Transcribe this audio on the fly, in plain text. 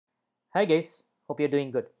Hi guys, hope you're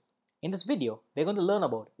doing good. In this video, we're going to learn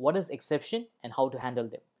about what is exception and how to handle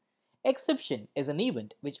them. Exception is an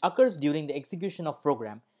event which occurs during the execution of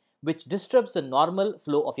program which disrupts the normal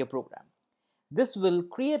flow of your program. This will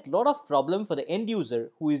create a lot of problem for the end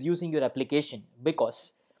user who is using your application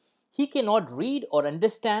because he cannot read or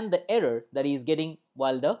understand the error that he is getting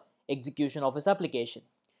while the execution of his application.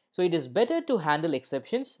 So it is better to handle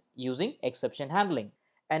exceptions using exception handling.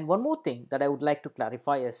 And one more thing that I would like to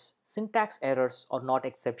clarify is syntax errors are not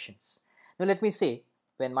exceptions. Now let me say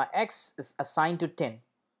when my x is assigned to 10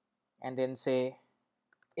 and then say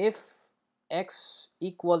if x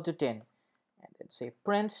equal to 10 and then say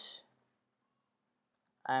print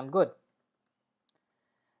I am good.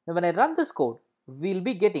 Now when I run this code, we'll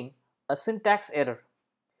be getting a syntax error.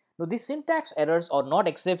 Now these syntax errors are not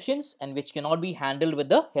exceptions and which cannot be handled with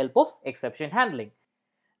the help of exception handling.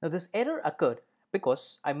 Now this error occurred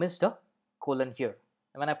because I missed a colon here.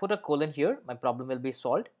 And when I put a colon here, my problem will be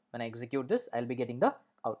solved. When I execute this, I'll be getting the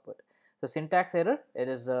output. So syntax error, it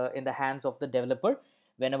is in the hands of the developer.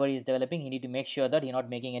 Whenever he is developing, he need to make sure that he's not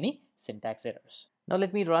making any syntax errors. Now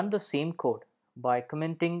let me run the same code by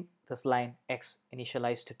commenting this line x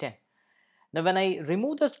initialized to 10. Now when I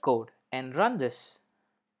remove that code and run this,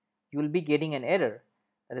 you will be getting an error.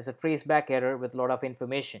 That is a traceback error with a lot of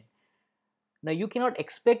information. Now you cannot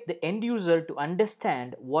expect the end user to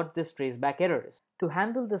understand what this traceback error is. To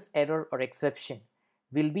handle this error or exception,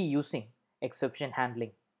 we'll be using exception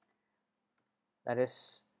handling. That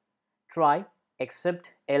is try,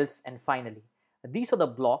 except, else and finally. These are the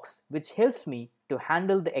blocks which helps me to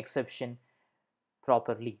handle the exception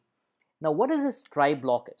properly. Now what is this try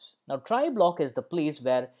block is? Now try block is the place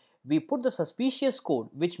where we put the suspicious code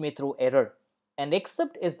which may throw error, and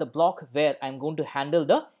except is the block where I'm going to handle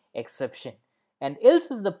the exception, and else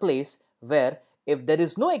is the place where if there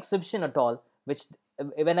is no exception at all, which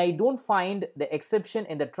when I don't find the exception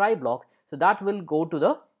in the try block, so that will go to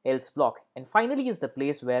the else block, and finally is the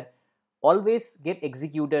place where always get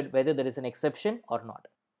executed whether there is an exception or not.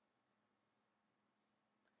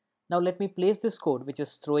 Now let me place this code which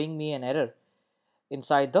is throwing me an error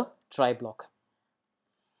inside the try block.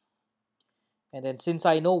 And then since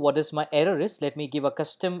I know what is my error is, let me give a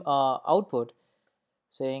custom output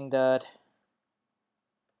saying that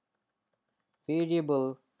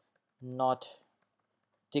variable not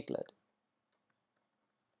declared.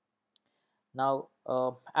 Now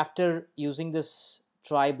after using this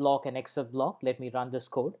try block and except block, let me run this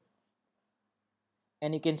code.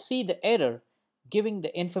 And you can see the error giving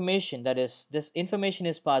the information, that is this information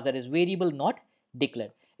is passed, that is variable not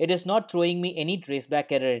declared. It is not throwing me any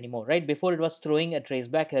traceback error anymore, right? Before it was throwing a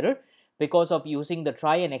traceback error because of using the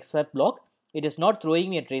try and except block. It is not throwing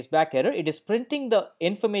me a traceback error. It is printing the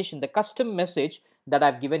information, the custom message that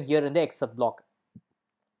I've given here in the except block.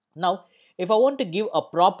 Now, if I want to give a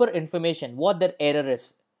proper information what that error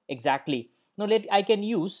is exactly, now I can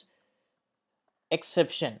use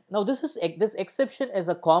exception. Now this exception is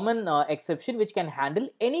a common exception which can handle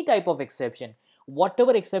any type of exception.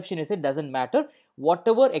 Whatever exception is, it doesn't matter.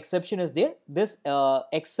 Whatever exception is there, this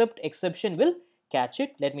except exception will catch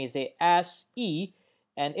it. Let me say as e,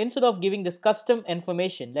 and instead of giving this custom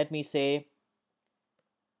information, let me say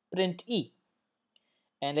print e,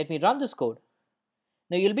 and let me run this code.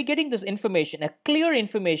 Now you'll be getting this information, a clear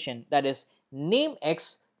information, that is name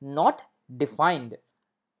x not defined.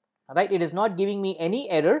 Right, it is not giving me any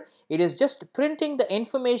error. It is just printing the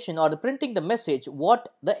information or printing the message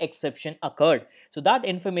what the exception occurred. So that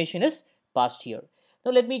information is passed here.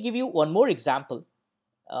 Now let me give you one more example.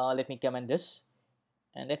 Let me comment this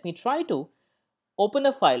and let me try to open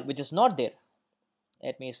a file which is not there.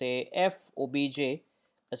 Let me say f obj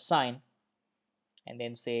assign and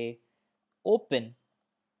then say open,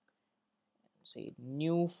 say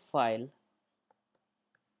new file.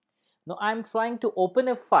 Now I'm trying to open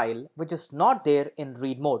a file which is not there in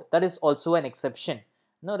read mode. That is also an exception.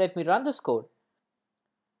 Now let me run this code.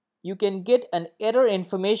 You can get an error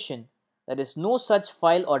information, that is no such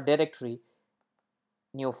file or directory,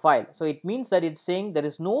 new file. So it means that it's saying there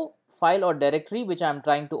is no file or directory which I'm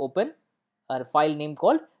trying to open, a file name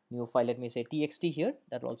called new file. Let me say txt here,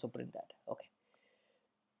 that will also print that. Okay,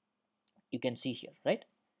 you can see here, right?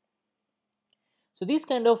 So these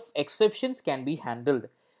kind of exceptions can be handled.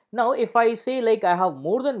 Now if I say like I have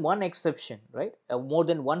more than one exception, right, more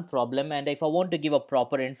than one problem, and if I want to give a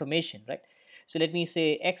proper information, right, so let me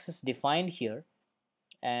say x is defined here,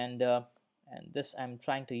 and this I'm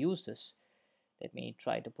trying to use this. Let me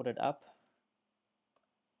try to put it up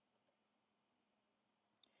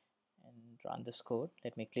and run this code.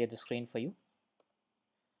 Let me clear the screen for you.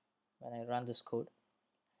 When I run this code,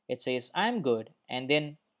 it says I'm good, and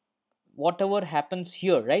then whatever happens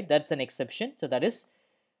here, right, that's an exception. So that is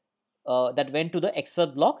that went to the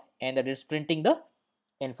except block, and that is printing the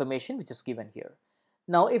information which is given here.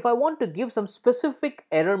 Now if I want to give some specific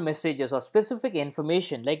error messages or specific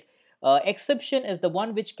information, like exception is the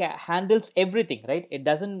one which handles everything, right? It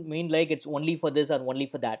doesn't mean like it's only for this or only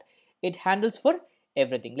for that. It handles for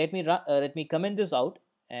everything. Let me comment this out,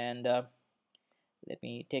 and let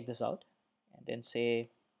me take this out and then say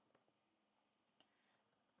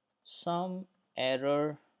some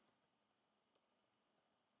error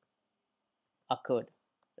occurred,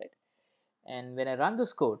 right? And when I run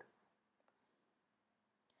this code,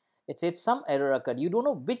 it said some error occurred. You don't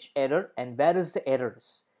know which error and where is the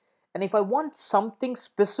errors. And if I want something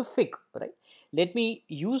specific, right, let me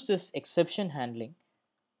use this exception handling,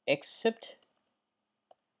 except,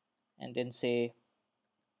 and then say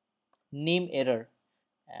name error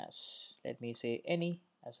as, let me say any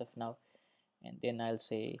as of now, and then I'll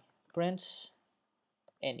say prints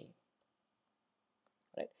any,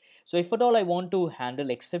 right? So if at all I want to handle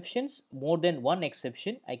exceptions, more than one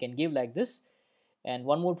exception, I can give like this, and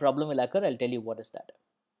one more problem will occur. I'll tell you what is that.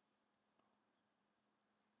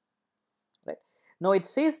 Right now it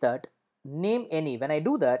says that name any. When I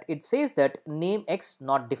do that, it says that name x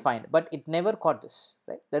not defined, but it never caught this,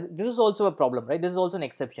 right? This is also a problem, right? This is also an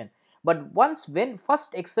exception. But when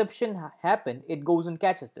first exception happened, it goes and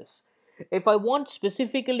catches this. If I want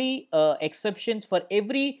specifically exceptions for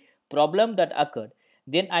every problem that occurred,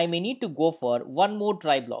 then I may need to go for one more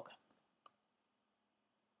try block.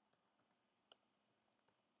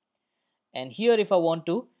 And here if I want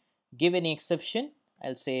to give any exception,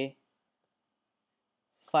 I'll say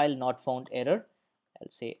file not found error. I'll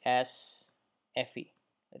say as fe,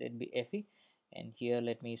 let it be fe, and here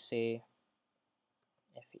let me say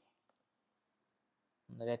fe.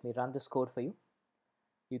 Let me run this code for you.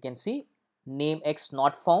 You can see name x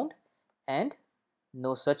not found and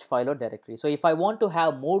no such file or directory. So if I want to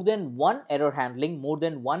have more than one error handling, more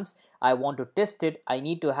than once I want to test it, I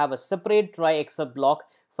need to have a separate try except block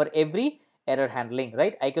for every error handling,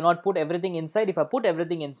 right? I cannot put everything inside. If I put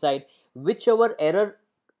everything inside, whichever error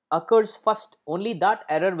occurs first, only that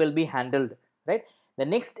error will be handled, right? The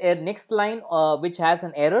next line which has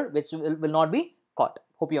an error, which will not be caught.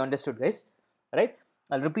 Hope you understood, guys, right?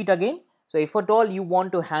 I'll repeat again. So if at all you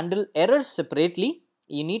want to handle errors separately,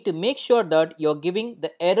 you need to make sure that you're giving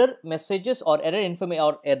the error messages or error information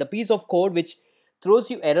or the piece of code which throws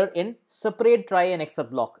you error in separate try and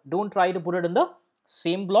except block. Don't try to put it in the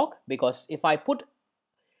same block, because if I put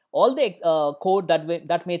all the code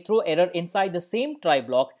that may throw error inside the same try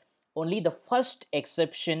block, only the first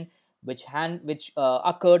exception which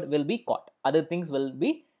occurred will be caught. Other things will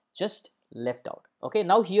be just left out. Okay,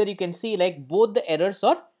 now here you can see like both the errors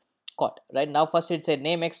are caught, right? Now first it said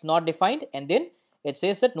name x not defined, and then it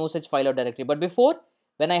says that no such file or directory. But before,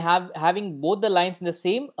 when I having both the lines in the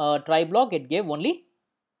same try block, it gave only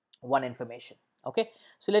one information. Okay,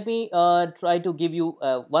 so let me try to give you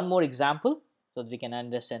one more example so that we can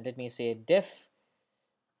understand. Let me say def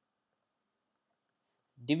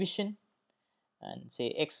division and say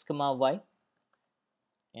x comma y,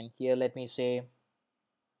 and here let me say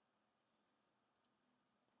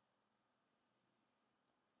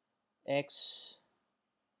x,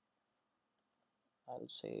 I'll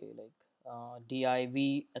say like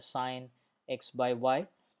div assign x by y,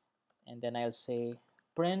 and then I'll say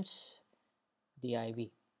prints div,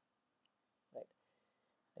 right?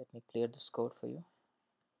 Let me clear this code for you.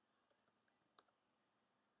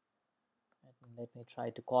 Let me try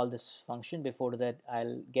to call this function. Before that,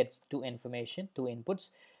 I'll get two information, two inputs.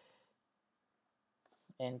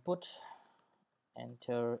 Input,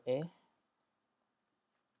 enter A,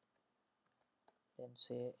 then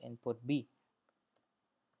say input B,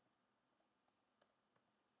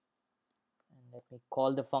 and let me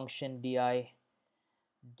call the function di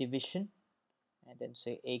division, and then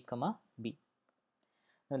say A comma B.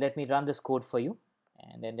 Now let me run this code for you,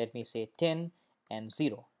 and then let me say 10 and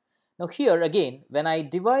 0. Now here again, when I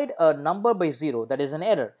divide a number by 0, that is an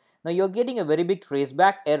error. Now you're getting a very big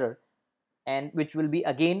traceback error, and which will be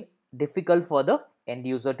again difficult for the end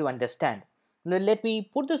user to understand. Now let me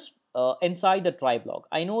put this inside the try block.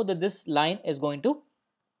 I know that this line is going to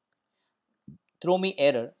throw me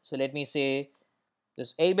error. So let me say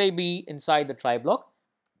this A by B inside the try block,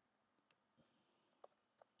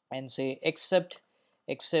 and say except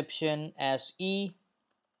exception as E,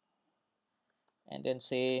 and then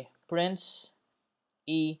say prints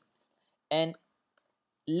E, and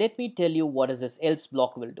let me tell you what is this else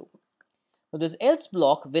block will do. Now this else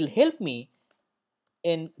block will help me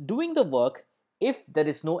in doing the work if there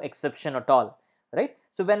is no exception at all, right?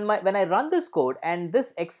 So when I run this code and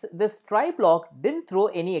this try block didn't throw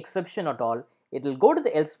any exception at all, it will go to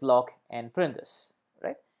the else block and print this,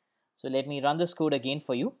 right? So let me run this code again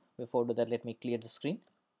for you. Before do that, let me clear the screen.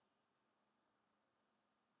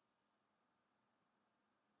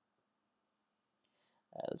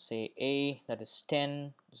 I'll say A, that is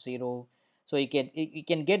 10, 0. So you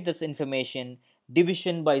can get this information,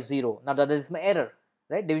 division by 0. Now that is my error,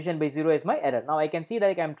 right? Division by 0 is my error. Now I can see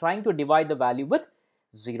that I'm trying to divide the value with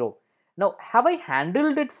 0. Now have I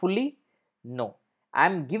handled it fully? No.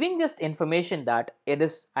 I'm giving just information that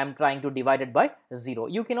I'm trying to divide it by 0.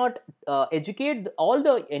 You cannot educate all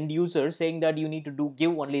the end users saying that you need to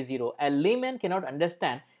give only 0. A layman cannot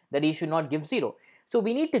understand that he should not give 0. So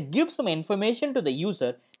we need to give some information to the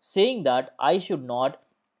user saying that I should not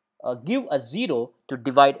give a 0 to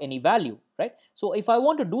divide any value, right? So if I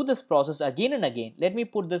want to do this process again and again, let me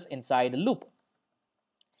put this inside a loop.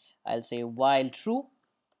 I'll say while true,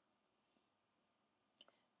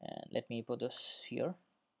 and let me put this here.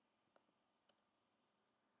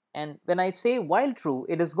 And when I say while true,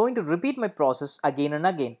 it is going to repeat my process again and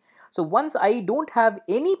again. So once I don't have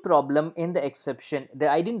any problem in the exception, that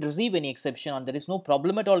I didn't receive any exception and there is no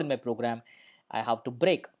problem at all in my program, I have to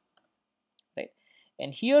break, right?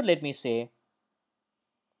 And here let me say,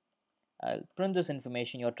 I'll print this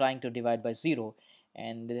information, you're trying to divide by 0,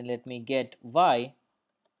 and then let me get y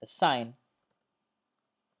assign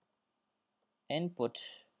input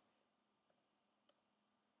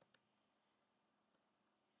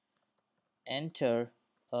enter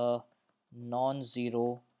a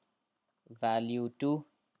non-zero value to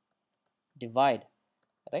divide,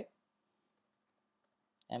 right?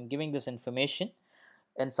 I'm giving this information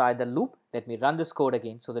inside the loop. Let me run this code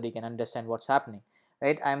again so that you can understand what's happening,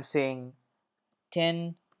 right? I'm saying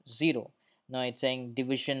 10, 0. Now it's saying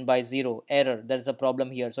division by 0, error, there's a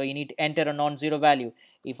problem here. So you need to enter a non-zero value.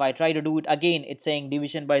 If I try to do it again, it's saying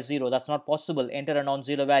division by 0. That's not possible. Enter a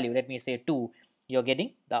non-zero value. Let me say 2. You're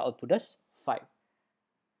getting the output as 5.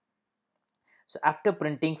 So after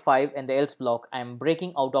printing 5 in the else block, I'm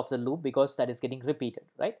breaking out of the loop because that is getting repeated,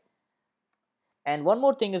 right? And one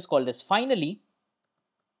more thing is called as finally.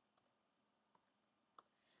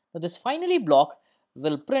 Now this finally block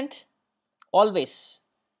will print always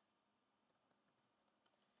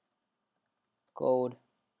code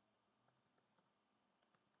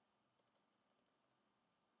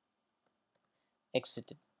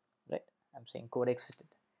exited, right? I'm saying code exited.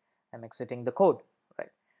 I'm exiting the code, right?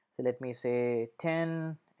 So let me say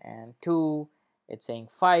 10 and 2, it's saying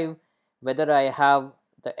 5. Whether I have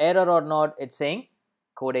the error or not, it's saying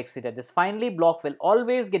code exited. This finally block will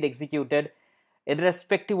always get executed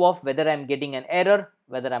irrespective of whether I'm getting an error,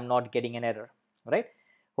 whether I'm not getting an error, right?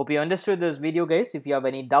 Hope you understood this video, guys. If you have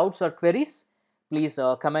any doubts or queries, please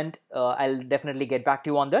comment. I'll definitely get back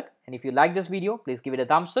to you on that. And if you like this video, please give it a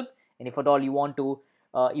thumbs up. And if at all you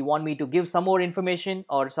want me to give some more information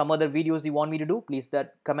or some other videos you want me to do, please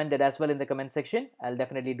comment that as well in the comment section. I'll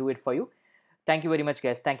definitely do it for you. Thank you very much,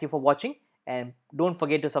 guys. Thank you for watching, and don't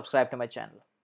forget to subscribe to my channel.